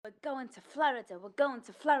going to Florida, we're going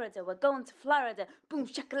to Florida, we're going to Florida. Boom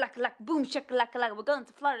shakalaka, boom shakalaka, we're going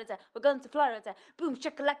to Florida, we're going to Florida. Boom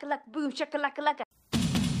shakalaka, boom shakalaka.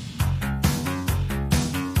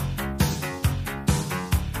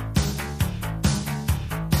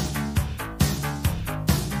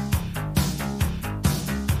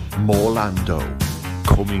 Morlando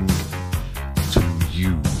coming to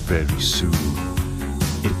you very soon.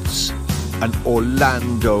 It's an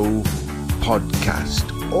Orlando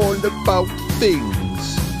podcast all about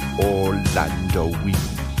things Orlando-y.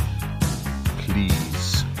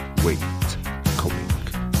 Please wait, coming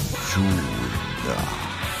soon.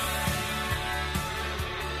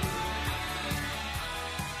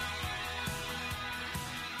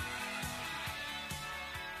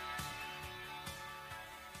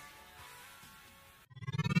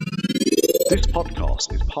 This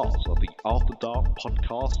podcast is part of the After Dark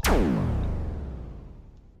Podcast Network.